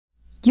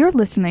You're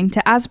listening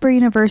to Asbury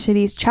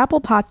University's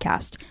Chapel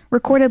Podcast,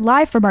 recorded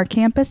live from our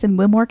campus in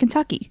Wilmore,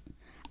 Kentucky.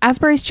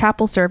 Asbury's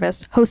Chapel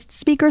service hosts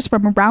speakers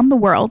from around the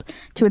world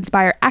to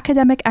inspire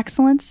academic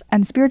excellence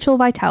and spiritual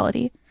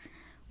vitality.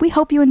 We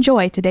hope you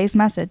enjoy today's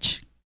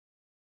message.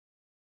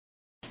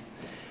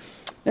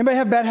 Anybody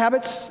have bad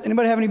habits?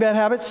 Anybody have any bad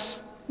habits?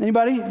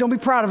 Anybody? Don't be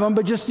proud of them,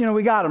 but just,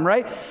 we got them,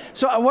 right?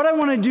 So what I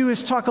want to do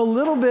is talk a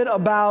little bit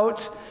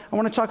about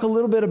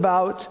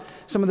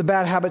some of the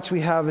bad habits we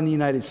have in the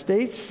United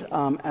States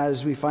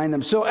as we find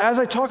them. So as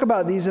I talk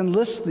about these and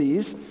list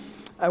these,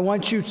 I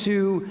want you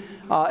to,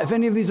 if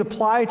any of these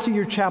apply to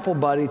your chapel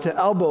buddy, to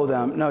elbow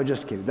them. No,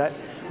 just kidding.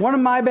 One of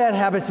my bad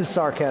habits is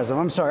sarcasm.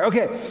 I'm sorry.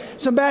 Okay,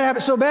 some bad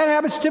habits. So bad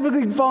habits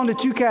typically fall into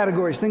two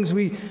categories: things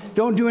we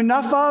don't do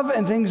enough of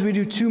and things we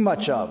do too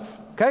much of.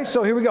 Okay,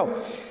 so here we go.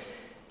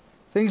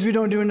 Things we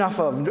don't do enough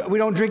of. We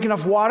don't drink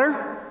enough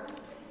water.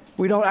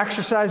 We don't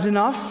exercise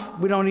enough.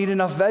 We don't eat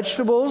enough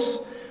vegetables.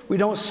 We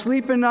don't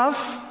sleep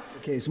enough.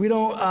 Okay, so we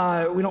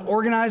don't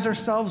organize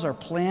ourselves or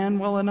plan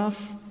well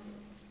enough.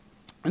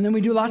 And then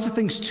we do lots of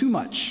things too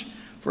much.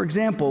 For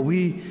example,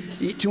 we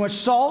eat too much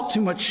salt,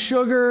 too much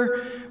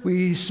sugar.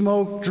 We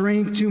smoke,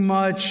 drink too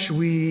much.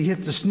 We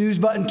hit the snooze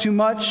button too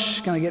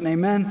much. Can I get an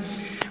amen?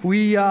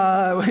 We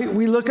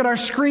look at our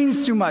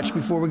screens too much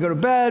before we go to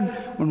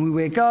bed, when we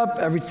wake up,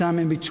 every time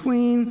in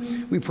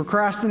between. We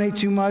procrastinate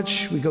too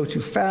much. We go too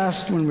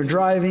fast when we're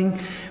driving.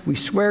 We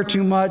swear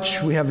too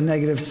much. We have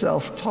negative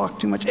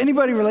self-talk too much.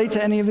 Anybody relate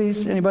to any of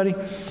these? Anybody?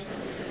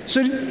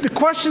 So the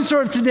question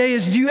sort of today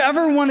is, do you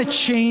ever want to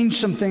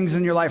change some things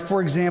in your life?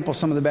 For example,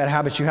 some of the bad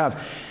habits you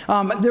have.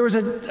 There was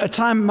a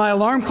time my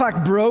alarm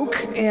clock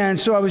broke, and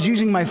so I was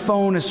using my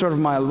phone as sort of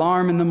my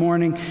alarm in the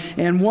morning.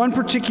 And one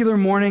particular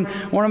morning,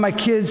 one of my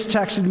kids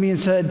texted me and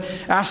said,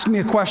 ask me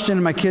a question,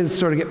 and my kids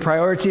sort of get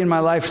priority in my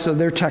life, so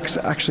their texts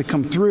actually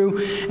come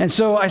through. And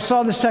so I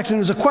saw this text, and it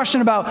was a question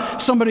about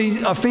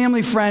somebody, a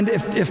family friend,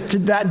 if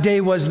that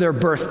day was their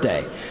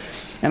birthday.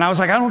 And I was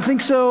like, I don't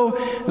think so.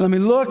 Let me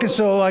look. And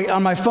so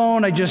on my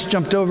phone, I just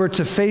jumped over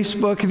to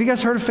Facebook. Have you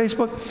guys heard of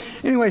Facebook?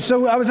 Anyway,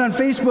 so I was on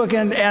Facebook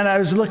and I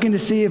was looking to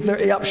see if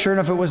sure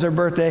enough, it was their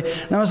birthday.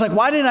 And I was like,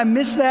 why did I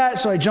miss that?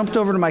 So I jumped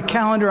over to my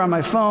calendar on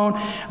my phone.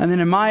 And then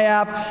in my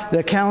app,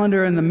 the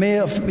calendar and the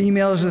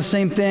emails are the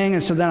same thing.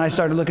 And so then I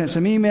started looking at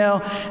some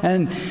email.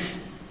 And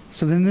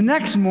so then the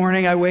next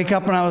morning, I wake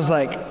up and I was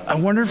like, I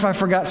wonder if I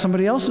forgot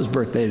somebody else's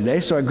birthday today.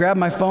 So I grabbed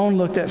my phone,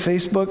 looked at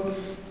Facebook.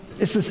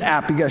 It's this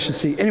app you guys should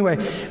see. Anyway,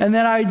 and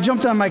then I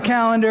jumped on my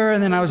calendar,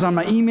 and then I was on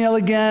my email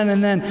again,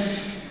 and then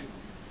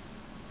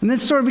it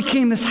sort of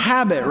became this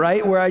habit,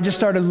 right, where I just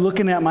started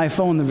looking at my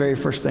phone the very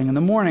first thing in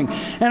the morning.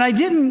 And I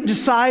didn't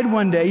decide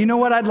one day, you know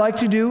what I'd like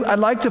to do? I'd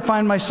like to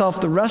find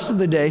myself the rest of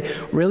the day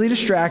really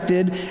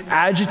distracted,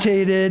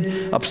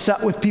 agitated,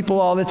 upset with people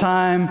all the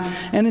time.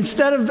 And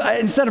instead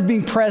of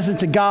being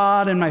present to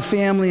God and my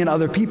family and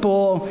other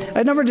people,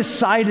 I never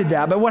decided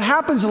that. But what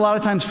happens a lot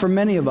of times for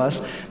many of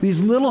us,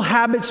 these little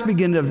habits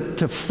begin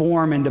to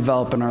form and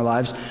develop in our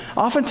lives.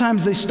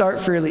 Oftentimes they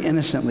start fairly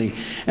innocently.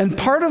 And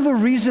part of the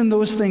reason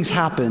those things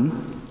happen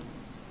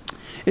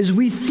is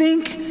we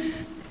think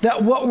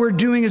that what we're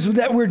doing is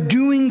that we're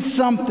doing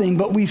something,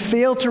 but we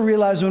fail to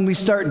realize when we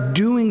start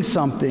doing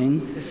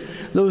something,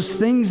 those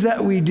things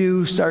that we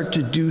do start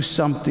to do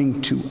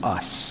something to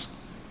us.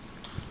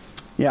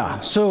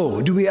 Yeah,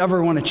 so do we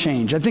ever want to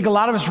change? I think a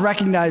lot of us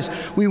recognize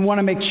we want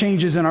to make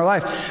changes in our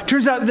life.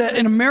 Turns out that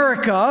in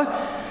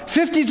America,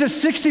 50 to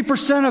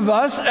 60% of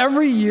us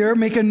every year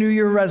make a New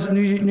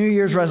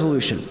Year's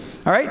resolution.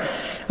 All right?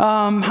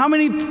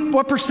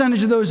 What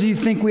percentage of those do you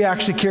think we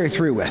actually carry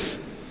through with?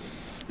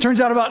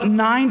 Turns out about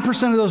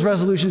 9% of those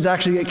resolutions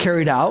actually get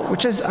carried out,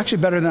 which is actually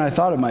better than I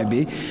thought it might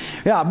be.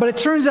 Yeah, but it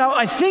turns out,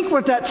 I think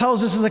what that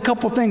tells us is a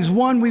couple things.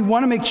 One, we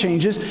want to make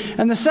changes.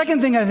 And the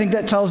second thing I think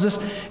that tells us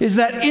is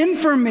that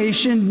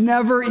information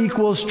never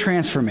equals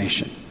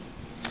transformation.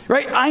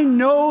 Right? I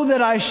know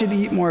that I should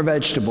eat more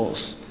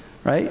vegetables,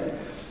 right?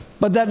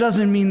 But that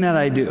doesn't mean that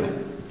I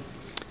do.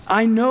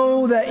 I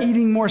know that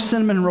eating more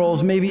cinnamon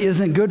rolls maybe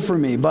isn't good for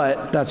me,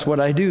 but that's what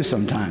I do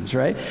sometimes,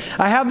 right?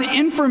 I have the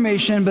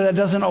information, but that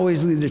doesn't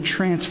always lead to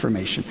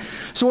transformation.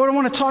 So what I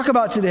want to talk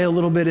about today a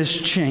little bit is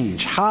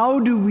change. How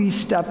do we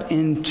step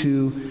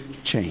into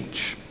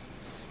change?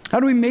 How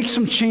do we make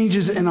some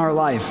changes in our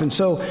life? And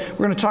so we're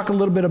going to talk a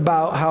little bit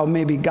about how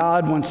maybe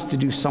God wants to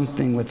do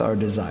something with our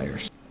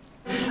desires.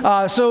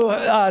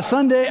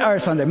 Monday,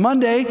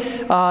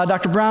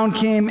 Dr. Brown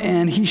came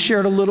and he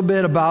shared a little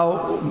bit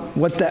about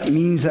what that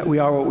means that we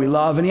are what we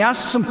love. And he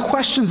asked some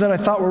questions that I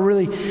thought were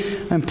really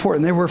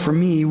important. They were for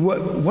me.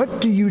 What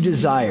do you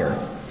desire?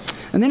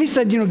 And then he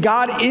said,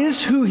 God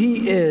is who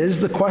he is.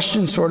 The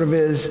question sort of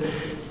is,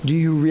 do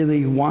you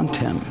really want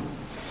him?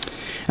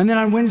 And then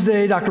on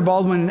Wednesday, Dr.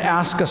 Baldwin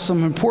asked us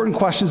some important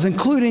questions,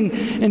 including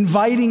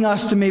inviting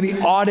us to maybe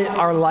audit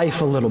our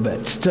life a little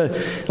bit,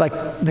 to, like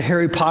the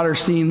Harry Potter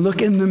scene,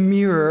 look in the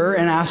mirror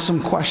and ask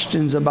some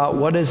questions about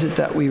what is it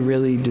that we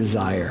really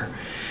desire.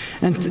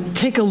 and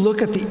take a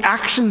look at the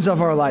actions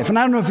of our life. And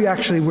I don't know if you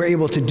actually were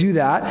able to do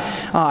that.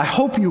 I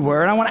hope you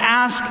were. And I want to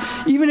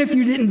ask, even if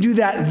you didn't do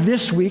that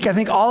this week, I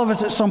think all of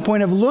us at some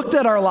point have looked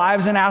at our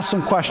lives and asked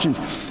some questions.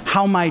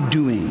 How am I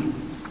doing?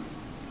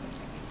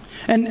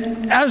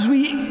 And as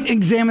we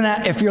examine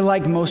that, if you're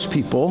like most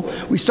people,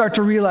 we start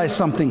to realize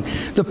something.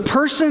 The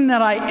person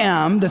that I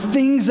am, the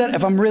things that,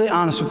 if I'm really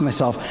honest with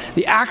myself,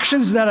 the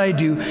actions that I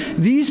do,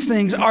 these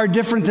things are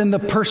different than the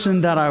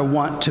person that I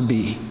want to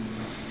be.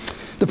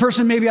 The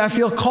person maybe I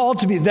feel called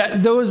to be,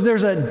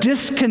 there's a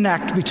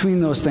disconnect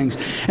between those things.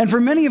 And for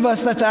many of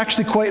us, that's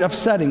actually quite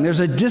upsetting. There's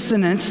a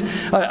dissonance,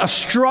 a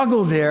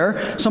struggle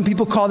there. Some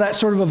people call that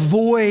sort of a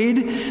void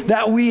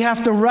that we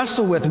have to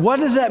wrestle with. What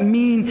does that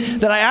mean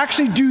that I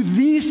actually do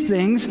these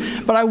things,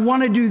 but I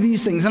want to do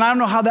these things? And I don't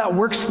know how that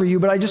works for you,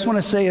 but I just want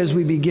to say as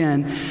we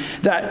begin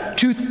that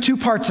two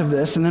parts of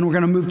this, and then we're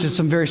going to move to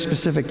some very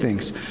specific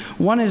things.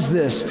 One is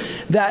this,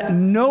 that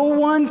no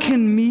one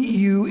can meet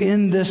you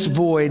in this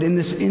void, in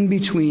this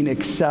in-between,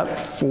 except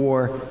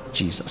for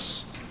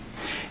Jesus.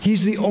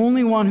 He's the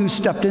only one who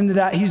stepped into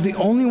that. He's the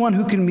only one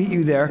who can meet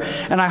you there.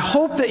 And I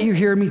hope that you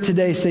hear me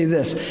today say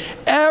this.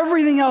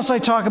 Everything else I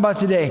talk about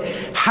today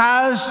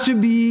has to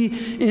be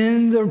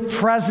in the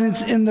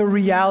presence, in the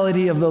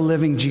reality of the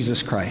living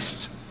Jesus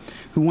Christ,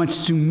 who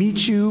wants to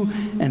meet you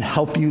and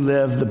help you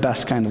live the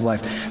best kind of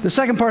life. The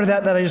second part of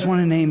that I just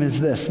want to name is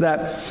this,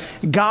 that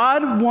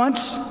God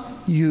wants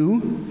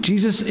you,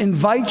 Jesus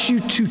invites you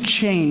to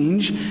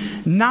change,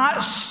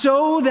 not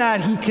so that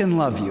he can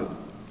love you,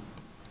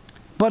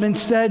 but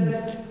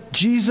instead,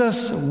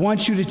 Jesus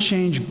wants you to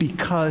change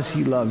because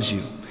he loves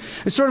you.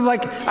 It's sort of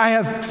like I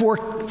have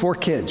four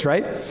kids,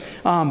 right?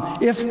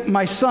 If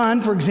my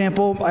son, for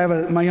example, I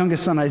have my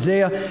youngest son,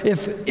 Isaiah,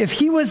 if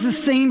he was the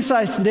same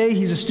size today,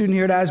 he's a student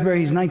here at Asbury,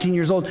 he's 19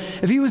 years old.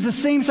 If he was the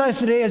same size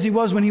today as he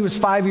was when he was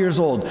 5 years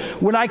old,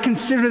 would I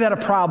consider that a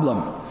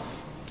problem?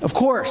 Of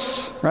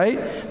course,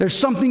 right? There's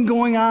something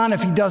going on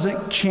if he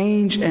doesn't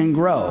change and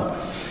grow.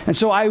 And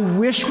so I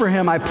wished for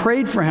him, I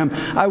prayed for him,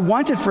 I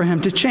wanted for him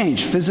to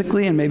change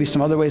physically and maybe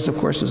some other ways, of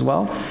course, as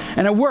well.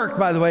 And it worked,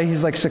 by the way.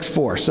 He's like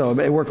 6'4", so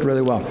it worked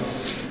really well.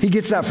 He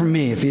gets that from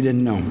me if you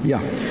didn't know. Yeah.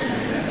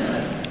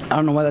 I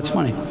don't know why that's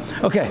funny.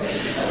 Okay.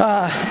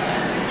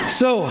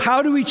 So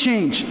how do we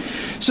change?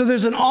 So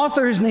there's an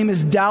author, his name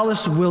is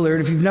Dallas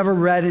Willard. If you've never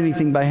read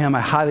anything by him,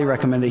 I highly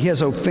recommend it. He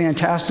has a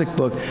fantastic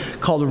book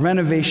called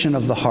Renovation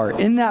of the Heart.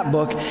 In that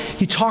book,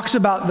 he talks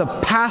about the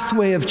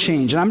pathway of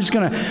change. And I'm just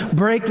going to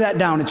break that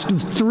down. It's through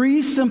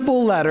 3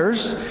 simple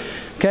letters.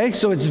 Okay,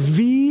 so it's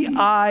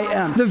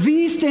V-I-M. The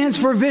V stands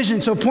for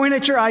vision. So point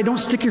at your eye. Don't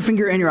stick your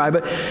finger in your eye,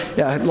 but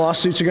yeah,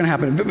 lawsuits are going to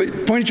happen.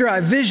 Point at your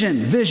eye. Vision,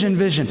 vision,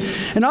 vision.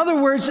 In other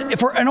words,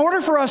 in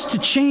order for us to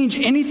change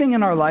anything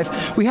in our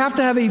life, we have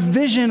to have a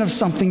vision of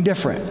something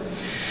different.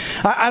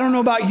 I don't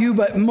know about you,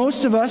 but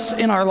most of us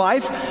in our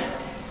life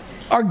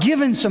are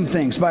given some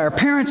things by our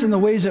parents and the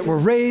ways that we're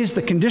raised,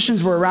 the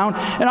conditions we're around.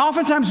 And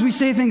oftentimes we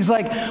say things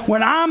like,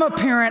 when I'm a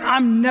parent,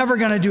 I'm never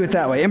going to do it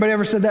that way. Anybody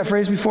ever said that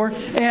phrase before?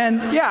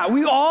 And yeah,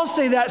 we all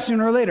say that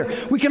sooner or later.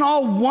 We can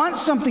all want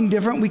something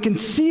different. We can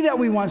see that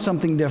we want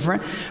something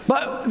different.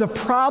 But the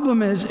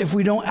problem is, if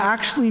we don't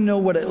actually know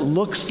what it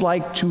looks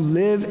like to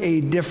live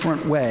a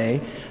different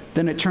way,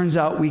 then it turns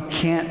out we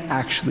can't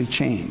actually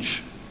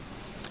change.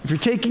 If you're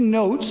taking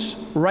notes,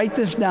 write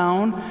this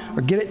down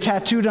or get it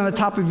tattooed on the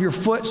top of your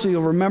foot so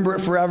you'll remember it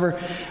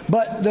forever.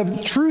 But the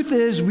truth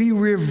is, we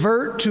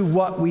revert to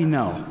what we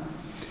know.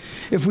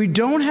 If we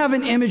don't have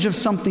an image of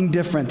something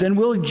different, then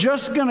we're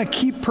just going to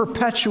keep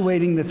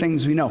perpetuating the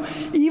things we know,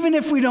 even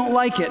if we don't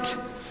like it.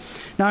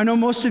 Now, I know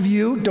most of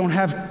you don't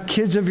have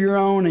kids of your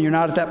own and you're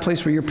not at that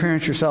place where you're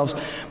parents yourselves,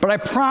 but I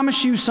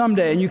promise you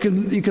someday, and you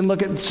can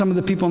look at some of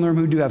the people in the room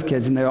who do have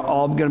kids and they're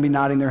all going to be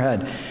nodding their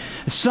head.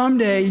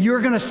 Someday you're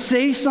going to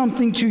say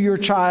something to your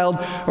child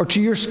or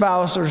to your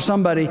spouse or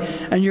somebody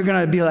and you're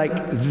going to be like,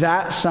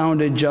 that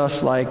sounded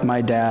just like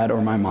my dad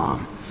or my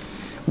mom.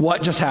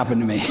 What just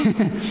happened to me?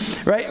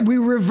 Right? We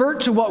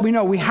revert to what we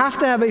know. We have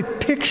to have a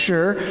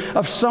picture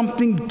of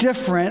something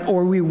different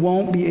or we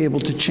won't be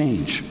able to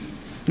change.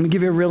 Let me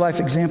give you a real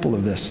life example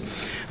of this.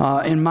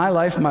 In my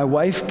life, my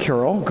wife,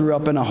 Carol, grew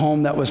up in a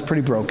home that was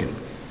pretty broken.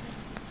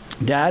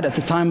 Dad, at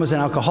the time, was an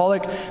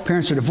alcoholic.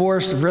 Parents are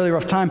divorced, really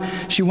rough time.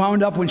 She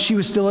wound up when she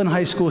was still in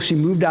high school. She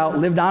moved out,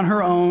 lived on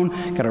her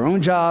own, got her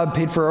own job,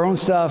 paid for her own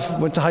stuff,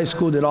 went to high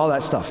school, did all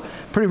that stuff.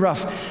 Pretty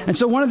rough. And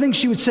so one of the things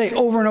she would say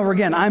over and over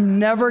again, I'm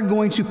never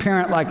going to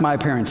parent like my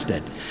parents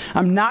did.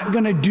 I'm not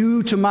going to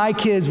do to my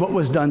kids what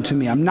was done to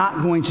me. I'm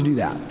not going to do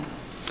that.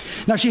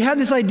 Now, she had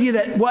this idea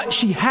that what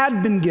she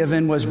had been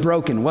given was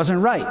broken,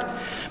 wasn't right.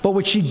 But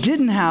what she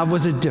didn't have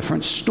was a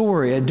different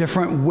story, a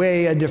different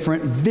way, a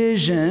different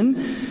vision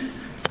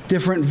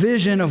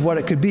of what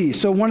it could be.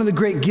 So one of the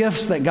great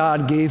gifts that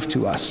God gave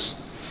to us,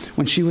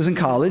 when she was in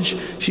college,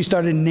 she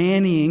started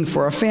nannying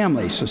for a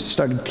family. So she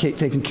started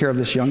taking care of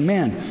this young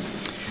man.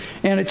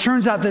 And it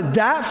turns out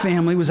that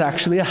family was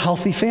actually a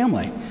healthy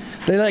family.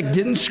 They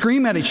didn't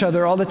scream at each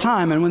other all the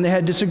time. And when they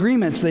had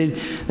disagreements, they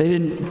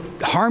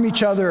didn't harm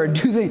each other or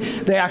do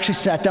things. They actually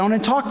sat down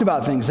and talked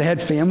about things. They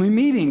had family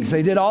meetings.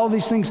 They did all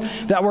these things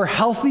that were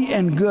healthy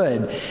and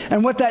good.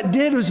 And what that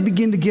did was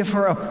begin to give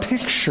her a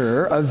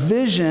picture, a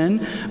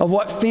vision of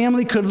what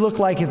family could look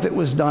like if it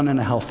was done in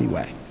a healthy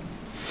way.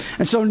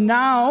 And so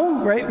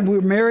now, right,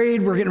 we're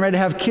married, we're getting ready to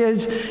have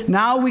kids.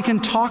 Now we can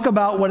talk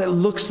about what it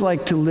looks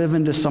like to live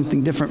into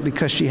something different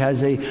because she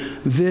has a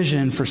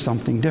vision for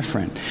something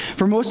different.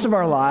 For most of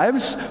our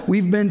lives,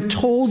 we've been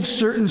told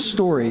certain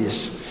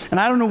stories. And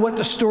I don't know what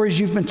the stories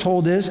you've been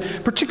told is,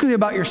 particularly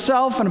about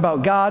yourself and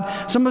about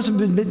God. Some of us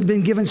have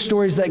been given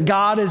stories that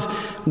God is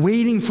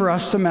waiting for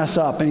us to mess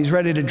up, and he's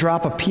ready to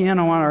drop a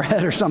piano on our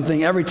head or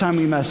something every time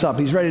we mess up.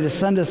 He's ready to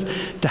send us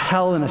to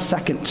hell in a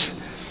second.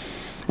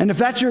 And if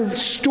that's your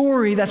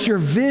story, that's your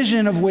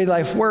vision of the way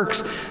life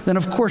works, then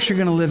of course you're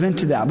going to live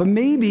into that. But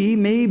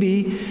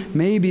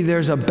maybe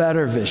there's a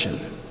better vision.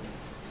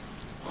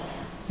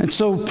 And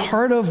so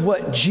part of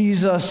what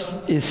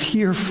Jesus is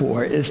here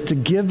for is to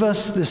give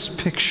us this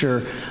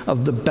picture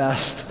of the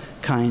best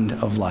kind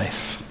of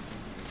life.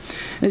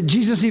 And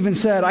Jesus even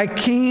said, I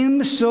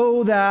came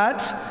so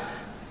that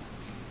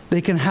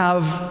they can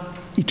have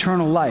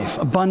eternal life,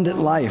 abundant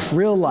life,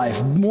 real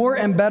life, more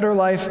and better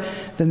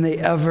life than they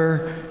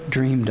ever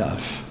dreamed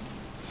of.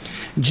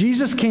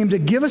 Jesus came to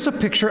give us a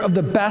picture of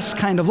the best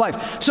kind of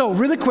life. So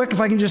really quick, if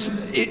I can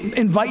just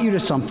invite you to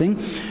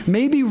something,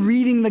 maybe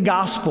reading the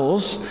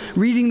Gospels,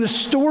 reading the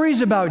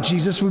stories about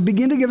Jesus would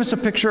begin to give us a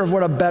picture of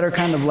what a better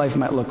kind of life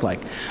might look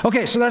like.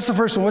 Okay, so that's the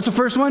first one. What's the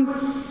first one?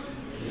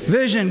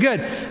 Vision,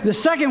 good. The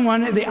second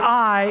one, the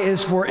I,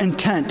 is for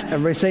intent.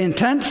 Everybody say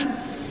intent.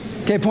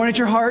 Okay, point at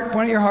your heart,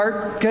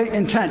 okay,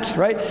 intent,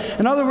 right?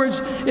 In other words,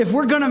 if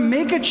we're going to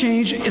make a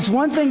change, it's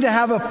one thing to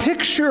have a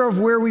picture of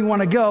where we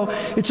want to go.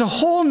 It's a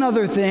whole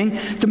nother thing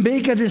to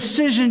make a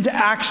decision to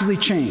actually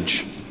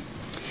change.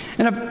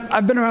 And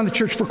I've been around the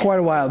church for quite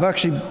a while.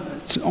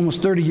 It's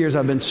almost 30 years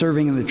I've been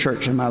serving in the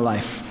church in my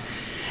life.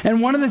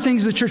 And one of the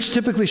things the church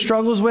typically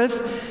struggles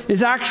with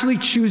is actually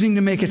choosing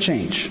to make a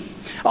change.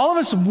 All of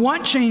us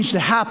want change to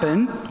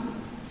happen.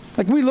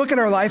 Like we look at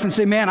our life and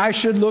say, man, I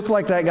should look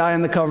like that guy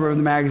on the cover of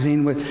the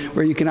magazine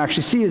where you can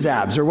actually see his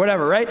abs or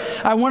whatever, right?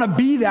 I want to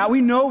be that.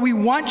 We know we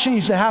want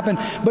change to happen,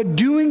 but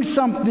doing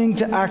something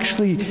to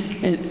actually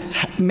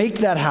make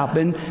that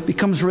happen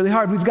becomes really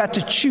hard. We've got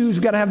to choose.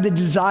 We've got to have the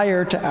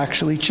desire to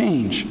actually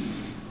change.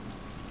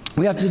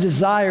 We have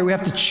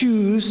to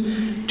choose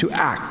to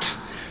act.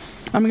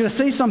 I'm going to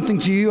say something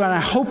to you, and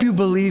I hope you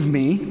believe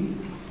me,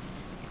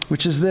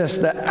 which is this,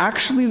 that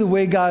actually the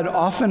way God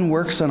often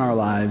works in our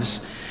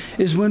lives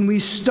is when we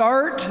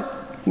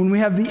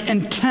have the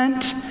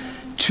intent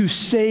to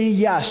say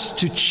yes,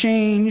 to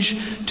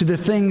change to the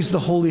things the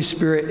Holy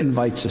Spirit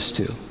invites us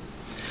to.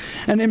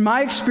 And in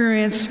my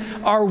experience,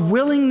 our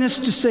willingness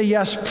to say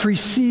yes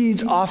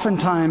precedes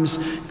oftentimes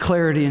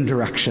clarity and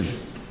direction.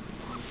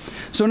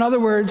 So in other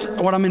words,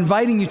 what I'm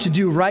inviting you to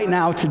do right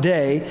now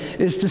today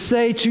is to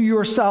say to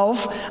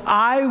yourself,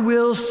 I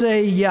will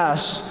say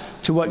yes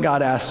to what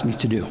God asks me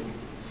to do.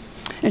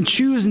 And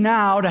choose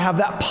now to have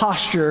that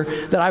posture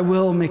that I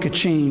will make a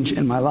change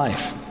in my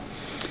life.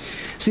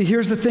 See,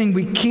 here's the thing.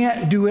 We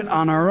can't do it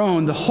on our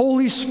own. The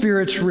Holy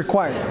Spirit's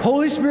required.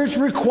 Holy Spirit's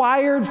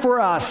required for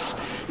us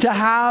to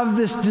have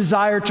this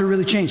desire to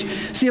really change.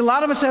 See, a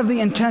lot of us have the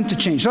intent to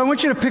change. So I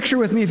want you to picture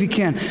with me, if you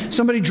can,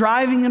 somebody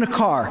driving in a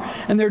car,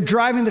 and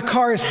the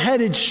car is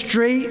headed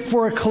straight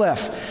for a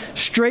cliff,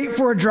 straight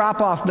for a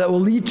drop-off that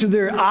will lead to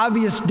their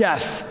obvious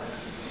death.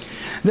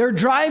 They're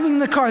driving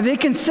the car. They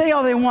can say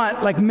all they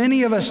want, like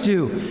many of us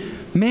do.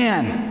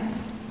 Man,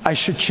 I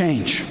should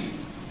change.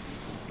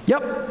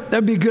 Yep, that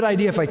would be a good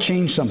idea if I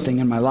changed something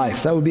in my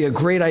life. That would be a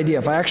great idea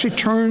if I actually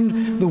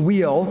turned the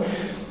wheel.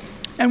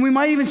 And we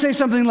might even say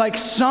something like,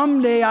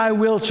 someday I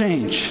will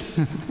change.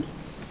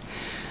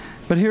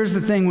 But here's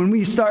the thing. When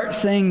we start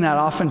saying that,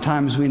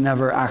 oftentimes we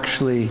never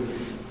actually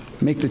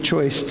make the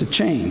choice to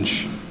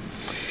change.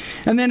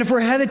 And then if we're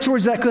headed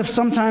towards that cliff,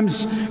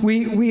 sometimes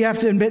we have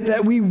to admit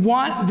that we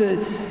want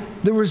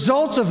the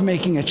results of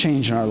making a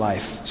change in our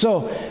life.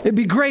 So it'd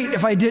be great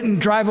if I didn't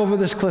drive over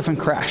this cliff and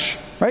crash,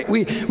 right?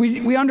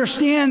 We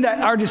understand that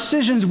our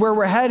decisions where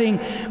we're heading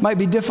might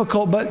be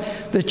difficult,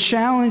 but the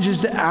challenge is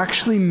to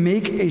actually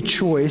make a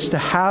choice, to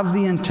have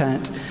the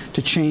intent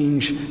to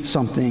change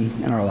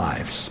something in our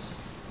lives.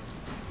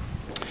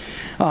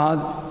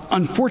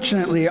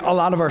 Unfortunately, a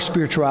lot of our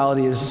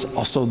spirituality is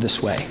also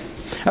this way.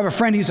 I have a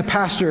friend who's a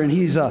pastor, and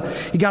he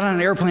got on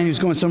an airplane, he was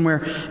going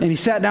somewhere, and he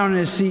sat down in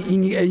his seat.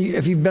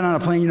 If you've been on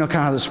a plane, you know kind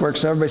of how this works.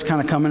 So everybody's kind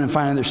of coming and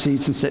finding their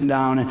seats and sitting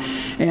down.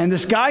 And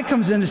this guy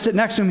comes in to sit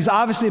next to him. He's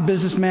obviously a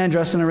businessman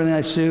dressed in a really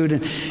nice suit,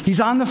 and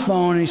he's on the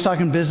phone, and he's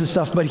talking business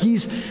stuff, but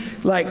he's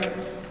like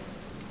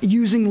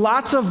using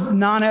lots of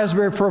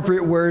non-Asbury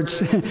appropriate words.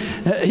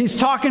 He's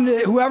talking to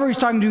whoever he's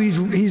talking to,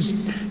 he's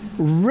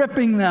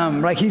ripping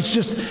them. Like he's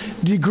just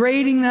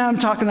degrading them,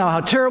 talking about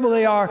how terrible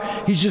they are.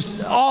 He's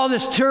just all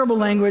this terrible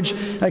language.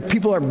 Like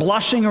people are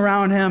blushing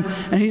around him.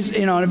 And he's,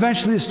 and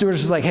eventually the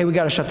stewardess is like, hey, we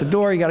got to shut the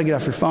door. You got to get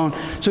off your phone.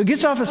 So he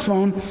gets off his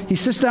phone. He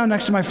sits down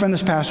next to my friend,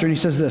 this pastor, and he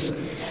says this.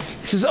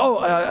 He says,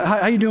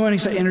 how you doing?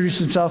 He introduces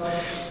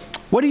himself.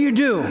 What do you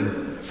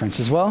do? Friend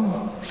says,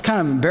 well, he's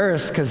kind of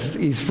embarrassed because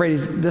he's afraid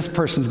this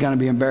person's going to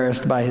be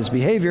embarrassed by his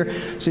behavior.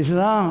 So he says,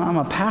 I'm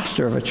a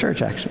pastor of a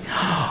church, actually.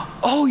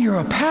 Oh, you're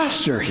a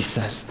pastor, he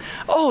says.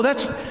 Oh,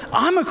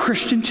 I'm a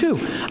Christian too.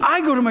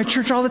 I go to my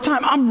church all the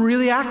time. I'm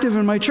really active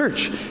in my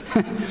church.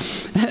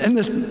 And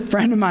this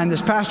friend of mine,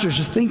 this pastor, is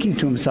just thinking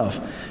to himself,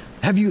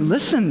 have you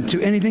listened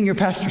to anything your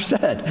pastor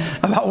said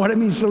about what it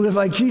means to live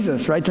like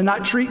Jesus, right? To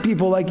not treat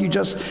people like you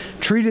just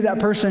treated that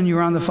person you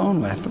were on the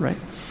phone with, right?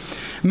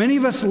 Many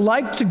of us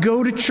like to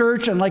go to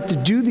church and like to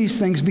do these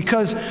things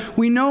because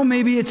we know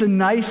maybe it's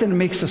nice and it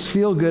makes us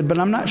feel good, but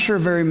I'm not sure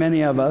very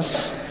many of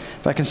us,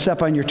 if I can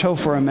step on your toe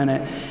for a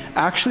minute,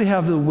 actually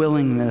have the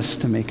willingness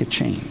to make a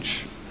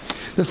change.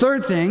 The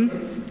third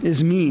thing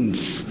is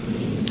means.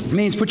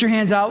 Means, put your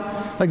hands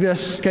out like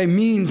this, okay?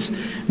 Means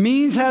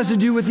has to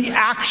do with the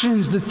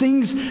actions, the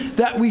things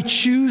that we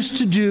choose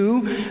to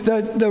do,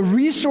 the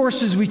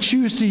resources we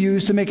choose to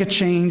use to make a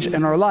change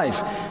in our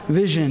life.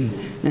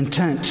 Vision,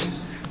 intent,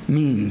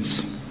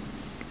 means.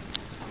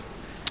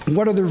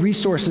 What are the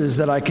resources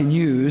that I can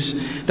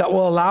use that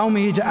will allow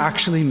me to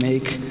actually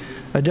make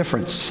a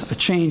difference, a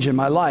change in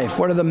my life?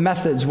 What are the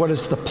methods? What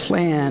is the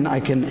plan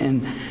I can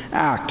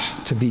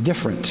enact to be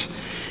different?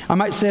 I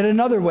might say it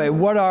another way.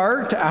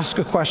 To ask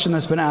a question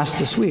that's been asked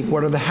this week,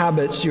 what are the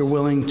habits you're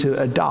willing to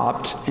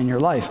adopt in your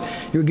life?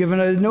 You were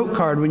given a note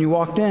card when you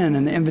walked in,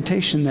 and the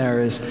invitation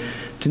there is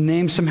to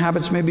name some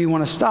habits maybe you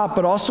want to stop,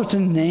 but also to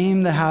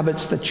name the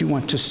habits that you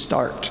want to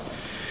start.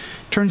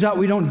 Turns out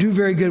we don't do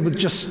very good with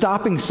just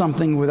stopping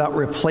something without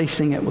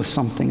replacing it with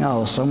something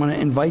else. So I want to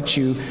invite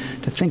you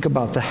to think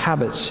about the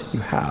habits you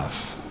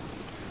have.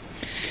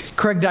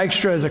 Craig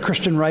Dykstra is a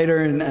Christian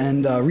writer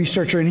and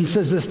researcher, and he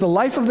says this: the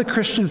life of the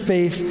Christian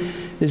faith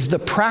is the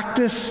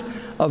practice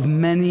of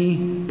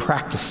many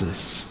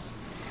practices.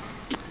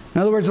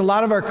 In other words, a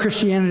lot of our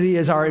Christianity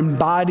is our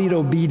embodied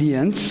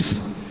obedience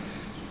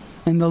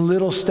and the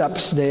little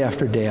steps day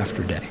after day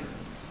after day.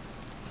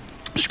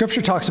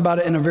 Scripture talks about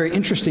it in a very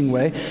interesting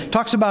way.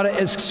 Talks about it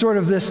as sort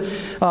of this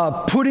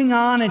putting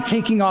on and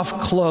taking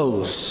off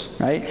clothes,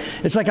 right?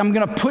 It's like I'm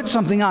going to put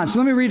something on. So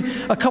let me read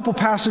a couple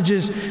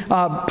passages.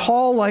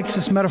 Paul likes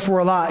this metaphor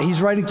a lot.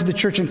 He's writing to the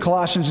church in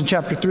Colossians in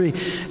chapter 3.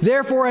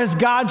 Therefore, as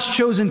God's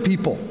chosen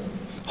people,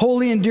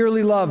 holy and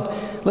dearly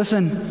loved,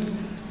 listen,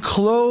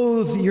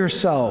 clothe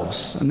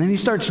yourselves. And then he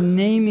starts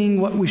naming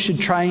what we should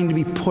try to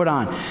be put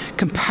on.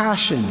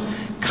 Compassion,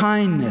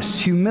 kindness,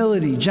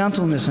 humility,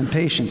 gentleness, and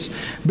patience.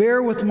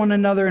 Bear with one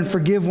another and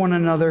forgive one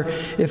another.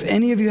 If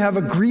any of you have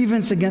a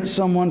grievance against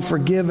someone,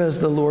 forgive as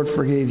the Lord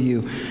forgave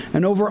you.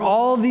 And over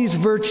all these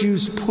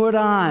virtues, put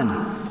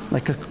on,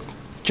 like a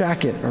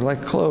jacket or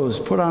like clothes,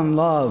 put on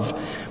love,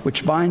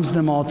 which binds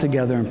them all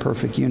together in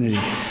perfect unity.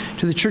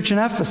 To the church in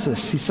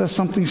Ephesus, he says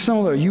something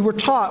similar. You were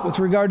taught with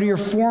regard to your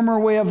former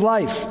way of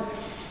life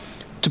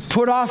to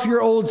put off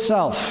your old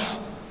self.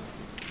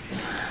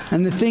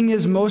 And the thing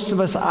is, most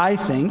of us, I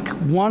think,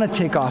 want to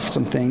take off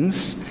some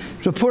things,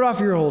 to put off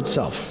your old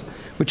self,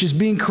 which is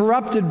being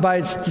corrupted by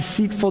its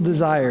deceitful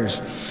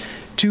desires,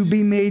 to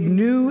be made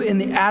new in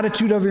the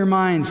attitude of your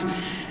minds,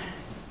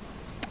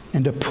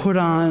 and to put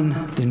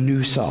on the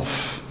new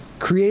self,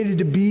 created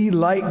to be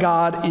like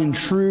God in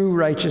true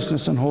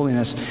righteousness and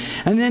holiness.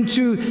 And then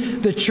to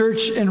the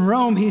church in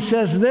Rome, he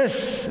says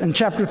this in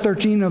chapter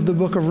 13 of the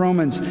book of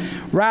Romans: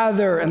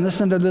 rather, and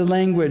listen to the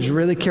language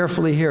really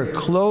carefully here,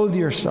 clothe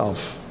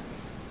yourself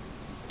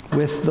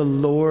with the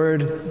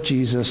Lord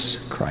Jesus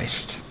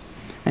Christ,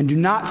 and do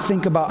not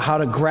think about how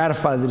to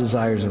gratify the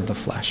desires of the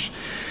flesh.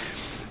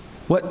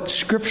 What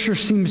Scripture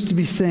seems to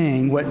be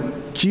saying,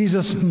 what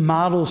Jesus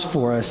models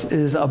for us,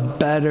 is a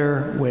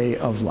better way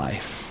of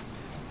life.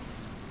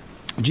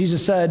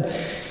 Jesus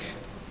said,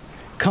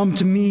 come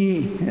to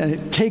me,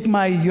 take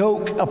my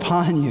yoke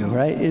upon you,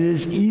 right? It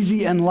is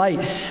easy and light.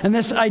 And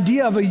this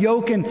idea of a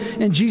yoke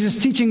in Jesus'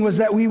 teaching was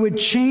that we would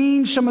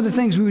change some of the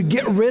things. We would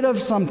get rid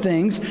of some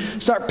things,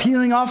 start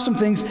peeling off some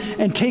things,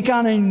 and take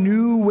on a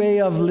new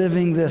way of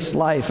living this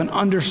life, an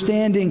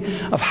understanding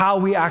of how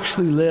we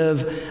actually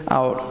live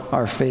out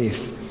our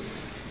faith.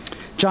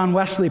 John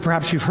Wesley,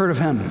 perhaps you've heard of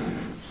him,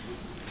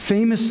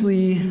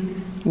 famously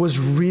was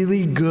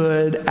really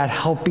good at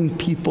helping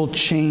people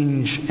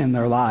change in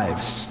their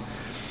lives.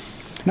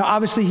 Now,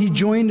 obviously, he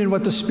joined in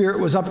what the Spirit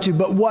was up to,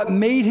 but what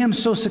made him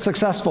so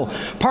successful,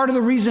 part of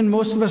the reason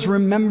most of us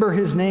remember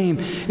his name,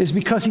 is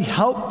because he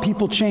helped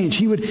people change.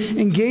 He would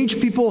engage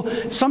people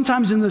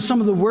sometimes in some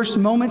of the worst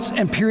moments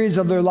and periods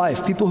of their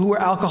life. People who were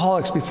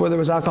alcoholics before there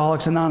was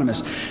Alcoholics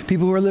Anonymous.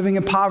 People who were living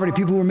in poverty.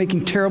 People who were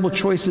making terrible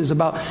choices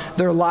about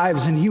their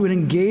lives. And he would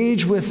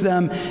engage with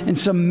them in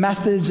some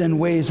methods and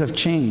ways of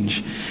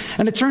change.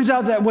 And it turns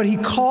out that what he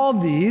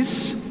called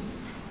these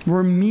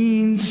were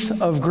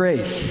means of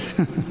grace.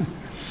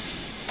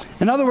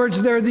 In other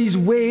words, there are these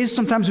ways,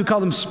 sometimes we call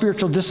them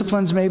spiritual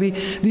disciplines maybe,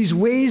 these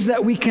ways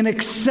that we can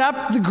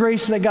accept the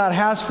grace that God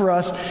has for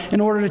us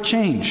in order to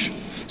change.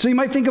 So you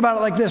might think about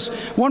it like this.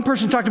 One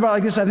person talked about it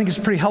like this, I think it's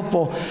pretty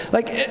helpful.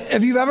 Like,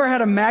 if you've ever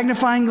had a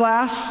magnifying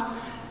glass,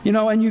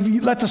 and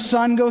you've let the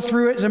sun go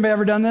through it. Has anybody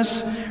ever done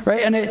this?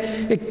 Right? And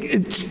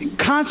it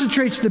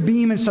concentrates the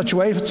beam in such a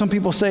way, some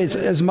people say it's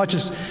as much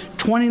as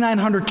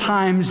 2,900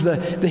 times the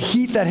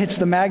heat that hits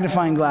the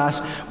magnifying glass.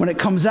 When it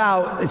comes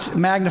out, it's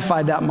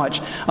magnified that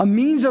much. A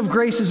means of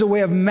grace is a way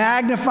of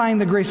magnifying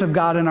the grace of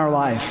God in our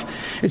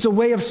life. It's a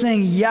way of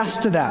saying yes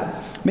to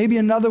that. Maybe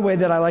another way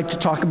that I like to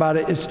talk about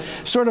it is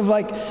sort of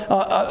like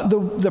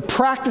the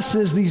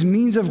practices, these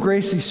means of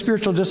grace, these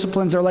spiritual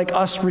disciplines are like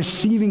us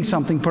receiving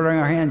something, putting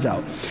our hands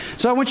out.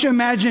 So I want you to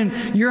imagine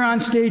you're on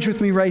stage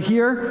with me right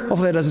here.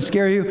 Hopefully that doesn't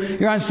scare you.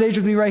 You're on stage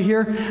with me right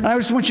here. And I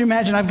just want you to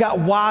imagine I've got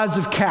wads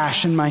of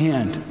cash in my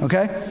hand,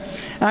 okay?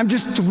 And I'm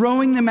just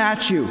throwing them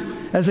at you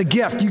as a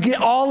gift. You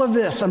get all of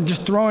this. I'm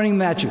just throwing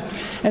them at you.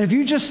 And if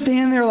you just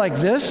stand there like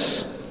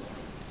this,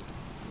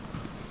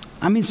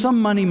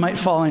 some money might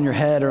fall on your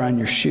head or on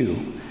your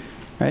shoe,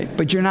 right?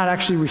 But you're not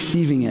actually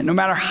receiving it, no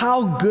matter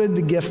how good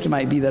the gift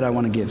might be that I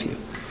want to give you.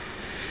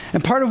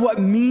 And part of what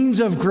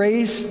means of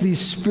grace, these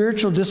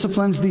spiritual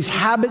disciplines, these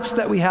habits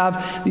that we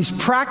have, these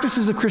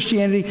practices of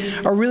Christianity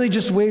are really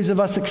just ways of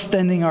us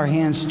extending our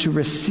hands to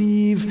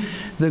receive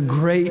the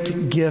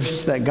great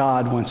gifts that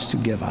God wants to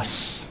give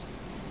us.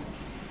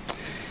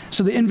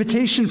 So the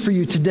invitation for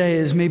you today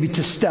is maybe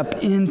to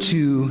step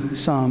into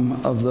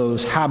some of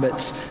those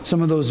habits,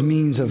 some of those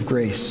means of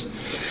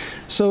grace.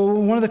 So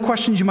one of the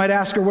questions you might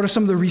ask are, what are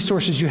some of the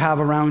resources you have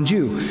around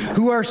you?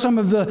 What are some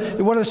of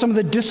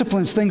the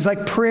disciplines, things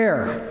like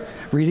prayer,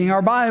 reading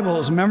our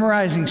Bibles,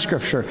 memorizing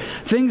Scripture.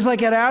 Things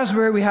like at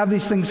Asbury, we have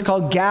these things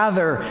called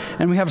Gather,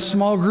 and we have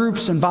small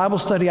groups and Bible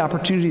study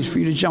opportunities for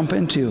you to jump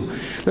into.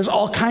 There's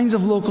all kinds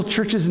of local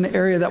churches in the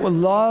area that would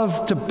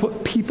love to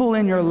put people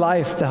in your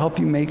life to help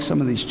you make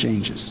some of these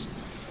changes.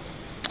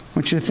 I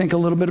want you to think a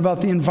little bit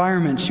about the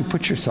environments you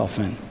put yourself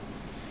in.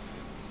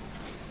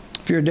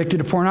 If you're addicted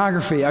to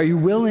pornography, are you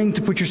willing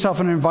to put yourself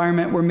in an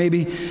environment where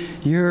maybe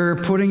you're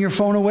putting your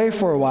phone away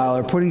for a while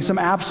or putting some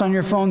apps on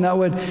your phone that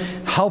would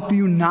help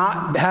you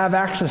not have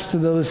access to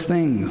those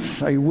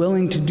things? Are you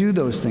willing to do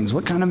those things?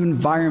 What kind of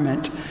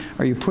environment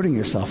are you putting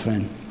yourself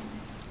in?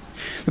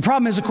 The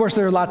problem is, of course,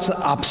 there are lots of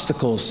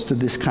obstacles to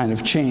this kind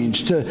of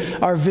change, to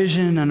our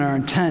vision and our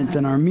intent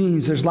and our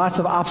means. There's lots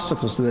of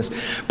obstacles to this.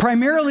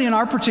 Primarily in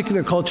our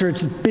particular culture,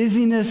 it's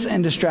busyness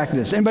and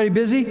distractedness. Anybody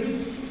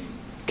busy?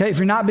 Okay, if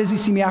you're not busy,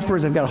 see me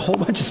afterwards. I've got a whole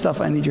bunch of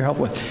stuff I need your help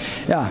with.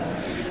 Yeah.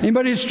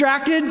 Anybody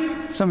distracted?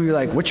 Some of you are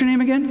like, what's your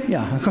name again?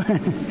 Yeah.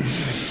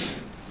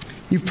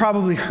 You've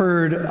probably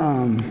heard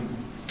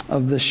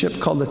of the ship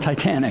called the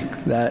Titanic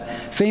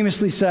that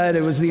famously said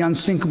it was the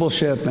unsinkable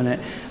ship, and it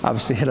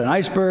obviously hit an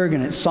iceberg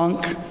and it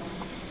sunk.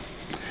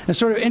 It's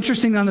sort of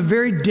interesting, on the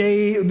very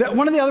day,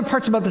 one of the other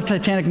parts about the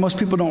Titanic most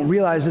people don't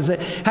realize is it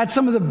had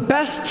some of the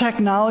best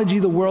technology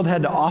the world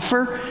had to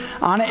offer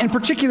on it. In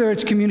particular,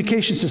 its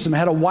communication system. It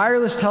had a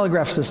wireless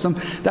telegraph system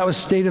that was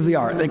state of the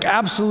art, like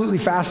absolutely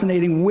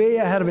fascinating, way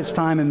ahead of its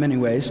time in many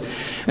ways.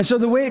 And so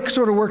the way it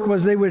sort of worked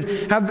was they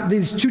would have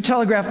these two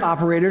telegraph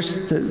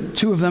operators,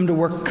 two of them to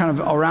work kind of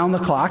around the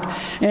clock.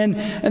 And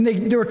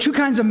there were two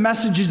kinds of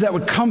messages that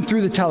would come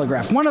through the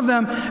telegraph. One of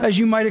them, as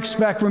you might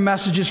expect, were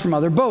messages from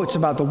other boats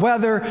about the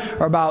weather,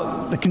 or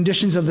about the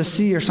conditions of the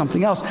sea or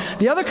something else.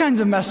 The other kinds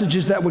of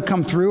messages that would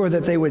come through or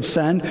that they would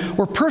send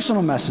were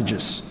personal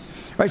messages.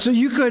 Right? So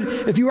you could,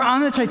 if you were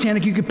on the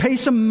Titanic, you could pay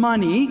some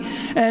money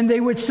and they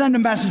would send a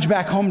message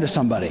back home to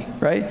somebody,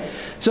 right?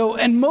 So,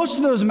 and most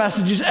of those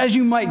messages, as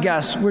you might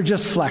guess, were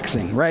just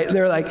flexing, right?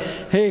 They're like,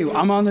 hey,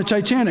 I'm on the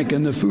Titanic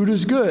and the food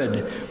is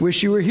good.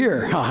 Wish you were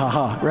here. Ha ha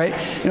ha, right?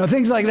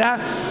 Things like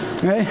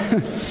that,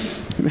 right?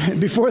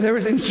 Before there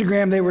was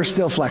Instagram, they were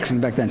still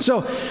flexing back then.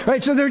 So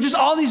there were just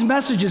all these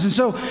messages. And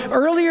so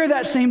earlier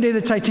that same day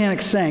the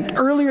Titanic sank,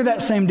 earlier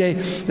that same day,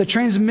 the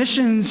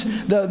transmissions,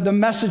 the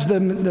message, the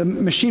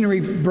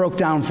machinery broke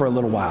down for a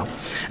little while.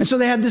 And so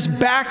they had this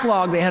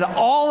backlog. They had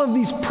all of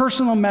these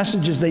personal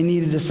messages they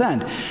needed to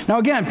send. Now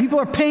again, people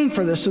are paying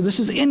for this, so this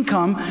is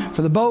income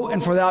for the boat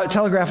and for the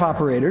telegraph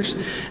operators.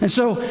 And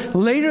so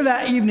later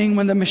that evening,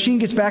 when the machine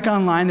gets back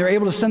online, they're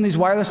able to send these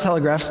wireless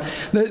telegraphs.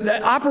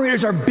 The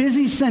operators are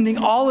busy sending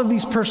all of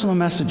these personal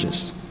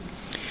messages.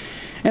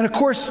 And of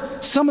course,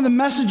 some of the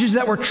messages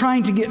that were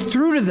trying to get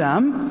through to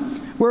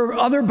them were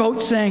other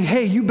boats saying,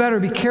 hey, you better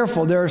be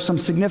careful. There is some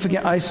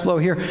significant ice flow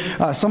here.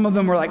 Some of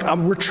them were like,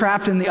 we're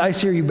trapped in the ice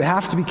here. You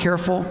have to be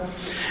careful.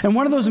 And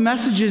one of those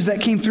messages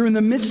that came through in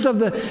the midst of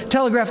the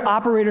telegraph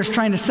operators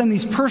trying to send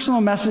these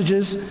personal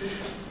messages,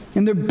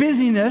 in their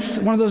busyness,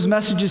 one of those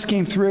messages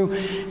came through,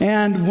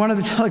 and one of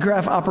the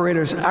telegraph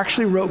operators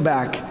actually wrote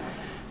back,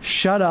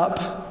 shut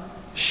up,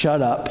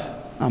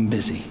 I'm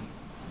busy.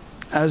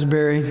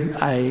 Asbury,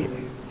 I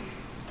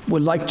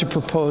would like to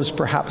propose,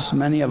 perhaps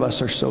many of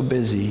us are so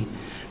busy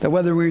that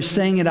whether we're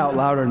saying it out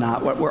loud or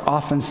not, what we're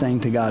often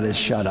saying to God is,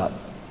 shut up,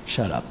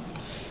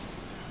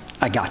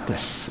 I got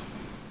this.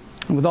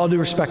 And with all due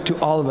respect to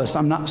all of us,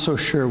 I'm not so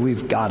sure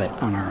we've got it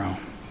on our own.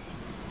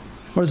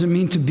 What does it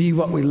mean to be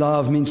what we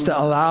love? It means to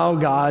allow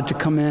God to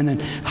come in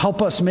and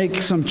help us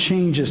make some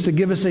changes, to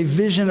give us a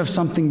vision of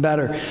something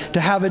better,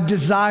 to have a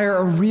desire,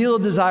 a real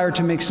desire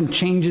to make some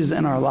changes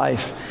in our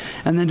life,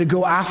 and then to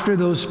go after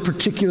those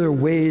particular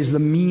ways, the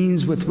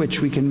means with which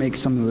we can make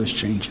some of those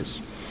changes.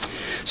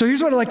 So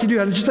here's what I'd like to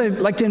do. I'd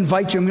like to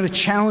invite you. I'm going to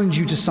challenge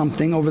you to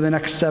something over the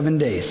next 7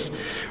 days.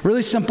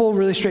 Really simple,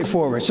 really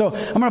straightforward. So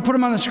I'm going to put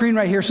them on the screen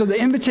right here. So the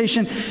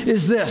invitation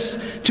is this,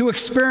 to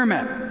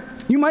experiment.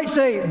 You might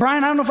say,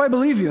 Brian, I don't know if I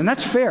believe you, and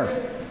that's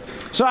fair.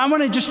 So I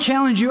want to just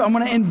challenge you. I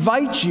want to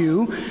invite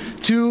you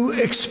to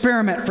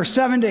experiment for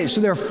 7 days. So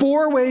there are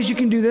 4 ways you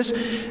can do this.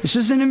 This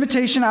is an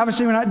invitation.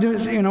 Obviously, we're not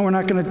doing, we're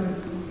not going to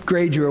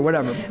grade you or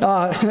whatever.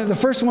 The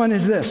first one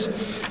is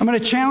this. I'm going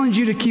to challenge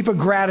you to keep a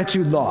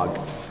gratitude log.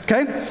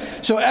 Okay?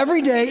 So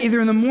every day, either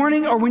in the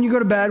morning or when you go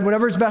to bed,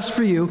 whatever is best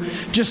for you,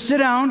 just sit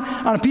down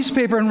on a piece of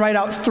paper and write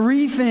out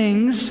 3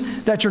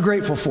 things that you're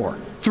grateful for.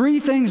 3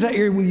 things that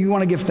you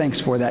want to give thanks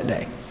for that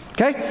day.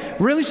 Okay?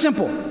 Really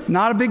simple.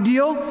 Not a big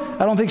deal.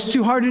 I don't think it's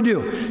too hard to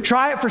do.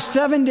 Try it for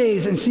 7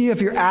 days and see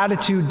if your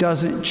attitude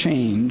doesn't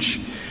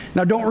change.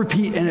 Now, don't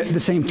repeat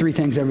the same 3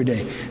 things every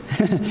day.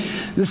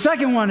 The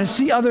second one is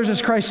see others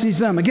as Christ sees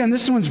them. Again,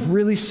 this one's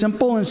really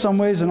simple in some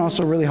ways and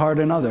also really hard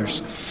in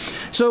others.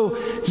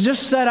 So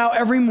just set out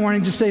every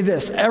morning to say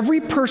this. Every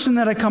person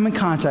that I come in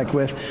contact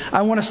with,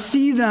 I want to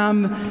see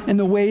them in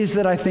the ways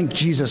that I think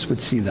Jesus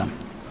would see them.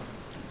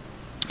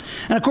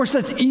 And of course,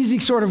 that's easy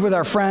sort of with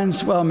our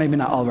friends. Well, maybe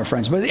not all of our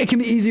friends, but it can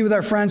be easy with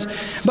our friends.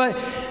 But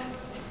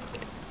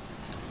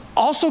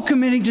also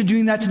committing to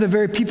doing that to the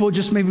very people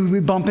just maybe we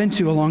bump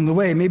into along the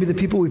way. Maybe the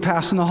people we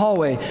pass in the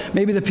hallway.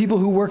 Maybe the people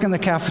who work in the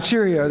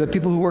cafeteria, or the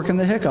people who work in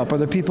the Hiccup, or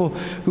the people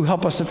who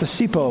help us at the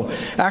SIPO.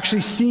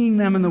 Actually seeing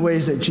them in the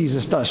ways that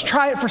Jesus does.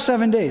 Try it for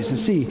 7 days and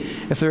see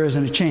if there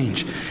isn't a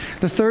change.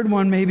 The third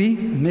one, maybe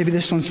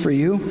this one's for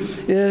you,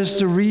 is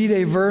to read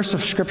a verse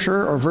of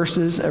Scripture or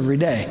verses every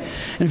day.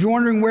 And if you're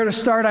wondering where to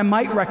start, I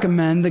might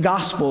recommend the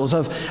Gospels,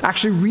 of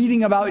actually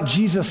reading about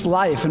Jesus'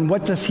 life and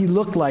what does he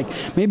look like.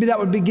 Maybe that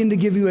would begin to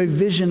give you a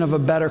vision of a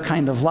better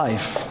kind of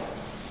life.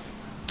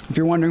 If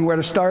you're wondering where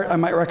to start, I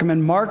might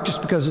recommend Mark,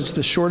 just because it's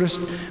the shortest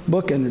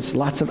book and it's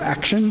lots of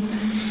action.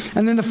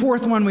 And then the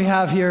fourth one we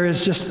have here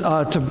is just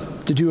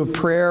to do a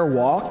prayer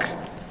walk.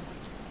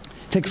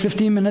 Take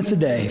 15 minutes a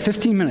day.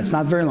 15 minutes,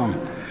 not very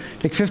long.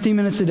 Take 15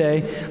 minutes a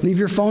day. Leave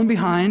your phone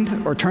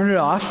behind or turn it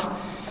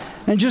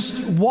off and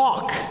just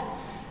walk.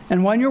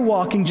 And when you're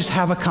walking, just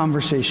have a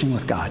conversation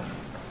with God.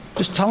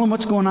 Just tell him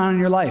what's going on in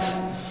your life.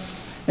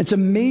 It's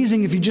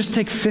amazing if you just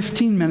take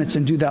 15 minutes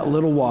and do that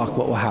little walk,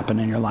 what will happen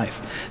in your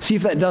life. See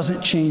if that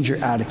doesn't change your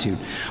attitude.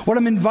 What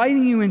I'm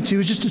inviting you into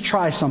is just to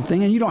try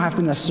something, and you don't have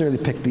to necessarily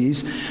pick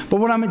these, but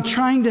what I'm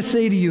trying to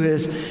say to you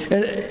is,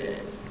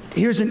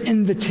 here's an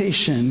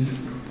invitation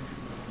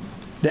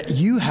that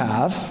you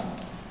have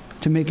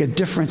to make a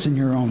difference in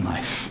your own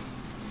life.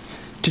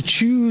 To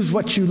choose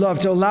what you love,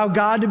 to allow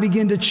God to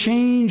begin to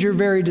change your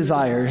very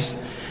desires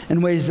in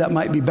ways that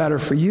might be better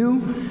for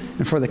you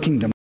and for the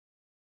kingdom.